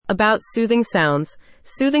About Soothing Sounds.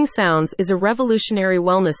 Soothing Sounds is a revolutionary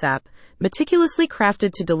wellness app, meticulously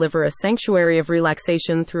crafted to deliver a sanctuary of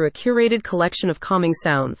relaxation through a curated collection of calming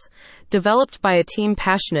sounds. Developed by a team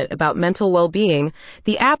passionate about mental well-being,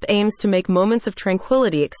 the app aims to make moments of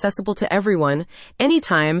tranquility accessible to everyone,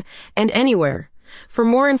 anytime, and anywhere. For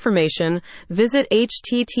more information, visit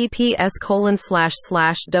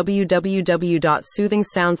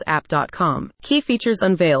https://www.soothingsoundsapp.com. Key features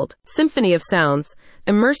unveiled. Symphony of Sounds.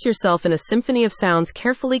 Immerse yourself in a symphony of sounds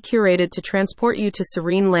carefully curated to transport you to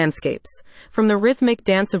serene landscapes. From the rhythmic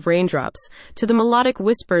dance of raindrops to the melodic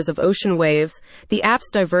whispers of ocean waves, the app's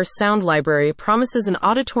diverse sound library promises an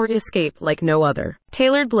auditory escape like no other.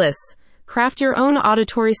 Tailored Bliss. Craft your own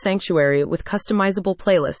auditory sanctuary with customizable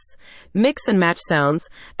playlists. Mix and match sounds,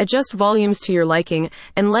 adjust volumes to your liking,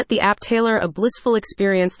 and let the app tailor a blissful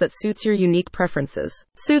experience that suits your unique preferences.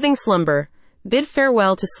 Soothing Slumber. Bid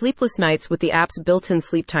farewell to sleepless nights with the app's built-in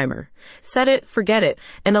sleep timer. Set it, forget it,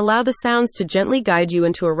 and allow the sounds to gently guide you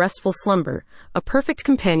into a restful slumber, a perfect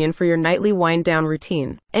companion for your nightly wind-down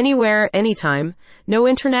routine. Anywhere, anytime. No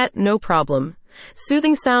internet, no problem.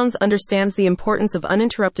 Soothing Sounds understands the importance of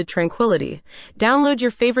uninterrupted tranquility. Download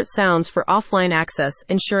your favorite sounds for offline access,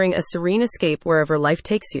 ensuring a serene escape wherever life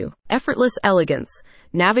takes you. Effortless elegance.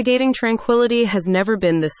 Navigating tranquility has never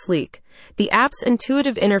been this sleek. The app's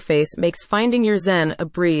intuitive interface makes finding your zen a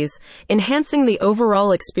breeze, enhancing the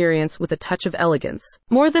overall experience with a touch of elegance.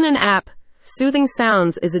 More than an app, Soothing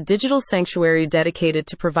Sounds is a digital sanctuary dedicated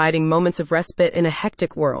to providing moments of respite in a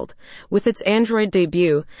hectic world. With its Android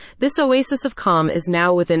debut, this oasis of calm is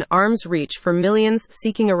now within arm's reach for millions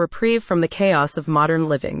seeking a reprieve from the chaos of modern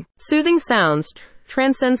living. Soothing Sounds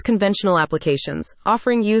transcends conventional applications,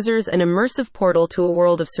 offering users an immersive portal to a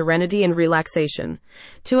world of serenity and relaxation.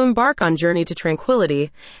 To embark on journey to tranquility,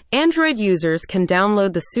 Android users can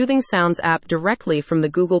download the Soothing Sounds app directly from the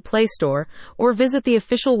Google Play Store or visit the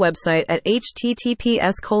official website at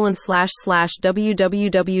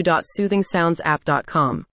https://www.soothingsoundsapp.com.